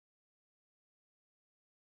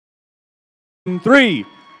3,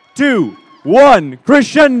 2, 1,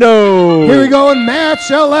 crescendo. Here we go in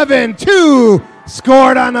match 11. 2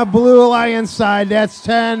 scored on the Blue Alliance side. That's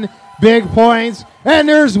 10 big points. And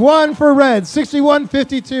there's 1 for Red,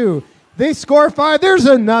 61-52. They score 5. There's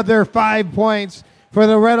another 5 points for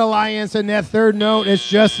the Red Alliance, and that third note is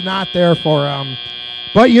just not there for them.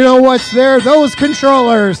 But you know what's there? Those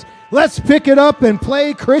controllers. Let's pick it up and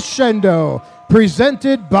play Crescendo,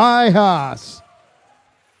 presented by Haas.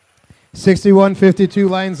 61-52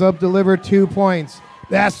 lines up, deliver 2 points.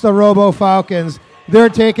 That's the Robo Falcons. They're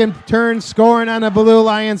taking turns scoring on the Blue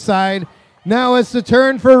Alliance side. Now it's the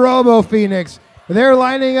turn for Robo Phoenix. They're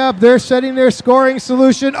lining up. They're setting their scoring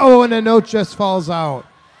solution. Oh, and a note just falls out.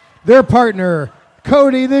 Their partner,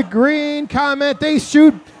 Cody, the Green Comet, they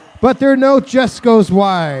shoot, but their note just goes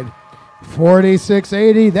wide.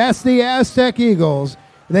 46-80, that's the Aztec Eagles.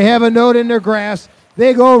 They have a note in their grasp.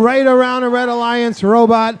 They go right around a Red Alliance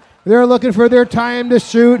robot. They're looking for their time to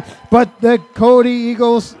shoot, but the Cody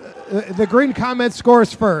Eagles, the Green Comet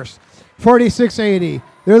scores first. 46-80.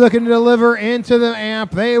 They're looking to deliver into the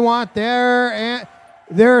amp. They want their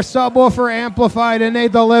subwoofer amplified, and they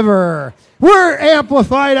deliver. We're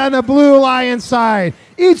amplified on the Blue Alliance side.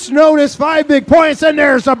 Each note is 5 big points, and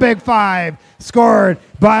there's a big 5 scored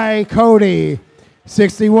by Cody.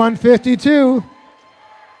 61-52.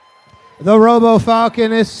 The Robo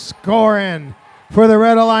Falcon is scoring for the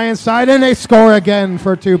Red Alliance side, and they score again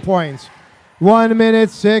for 2 points. 1 minute,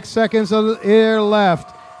 6 seconds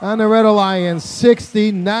left on the Red Alliance.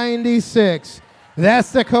 60-96.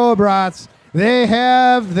 That's the Cobrats. They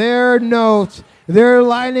have their note. They're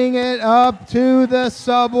lining it up to the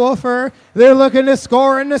subwoofer. They're looking to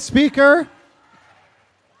score in the speaker.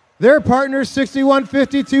 Their partner,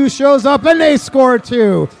 61-52, shows up, and they score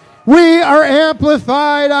 2. We are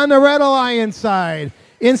amplified on the Red Alliance side.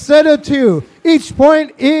 Instead of 2, each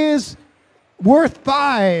point is worth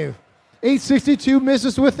 5. 862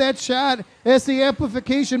 misses with that shot as the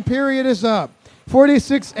amplification period is up.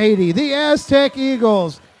 46-80. The Aztec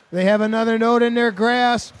Eagles, they have another note in their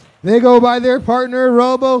grasp. They go by their partner,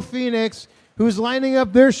 Robo Phoenix, who's lining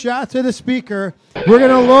up their shot to the speaker. We're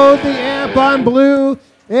going to load the amp on blue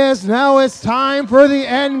as now it's time for the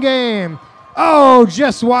end game. Oh,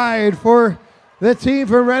 just wide for the team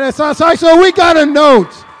from Renaissance High. So we got a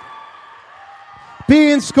note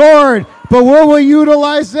being scored, but will we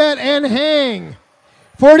utilize that and hang?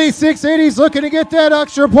 46-80 is looking to get that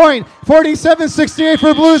extra point. 47-68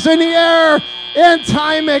 for Blues in the air, and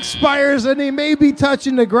time expires, and he may be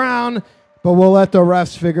touching the ground, but we'll let the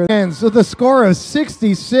refs figure it out. So the score of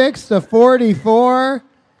 66-44.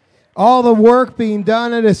 All the work being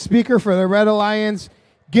done at a speaker for the Red Alliance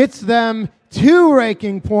gets them 2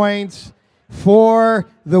 ranking points for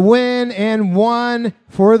the win and 1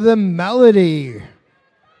 for the melody.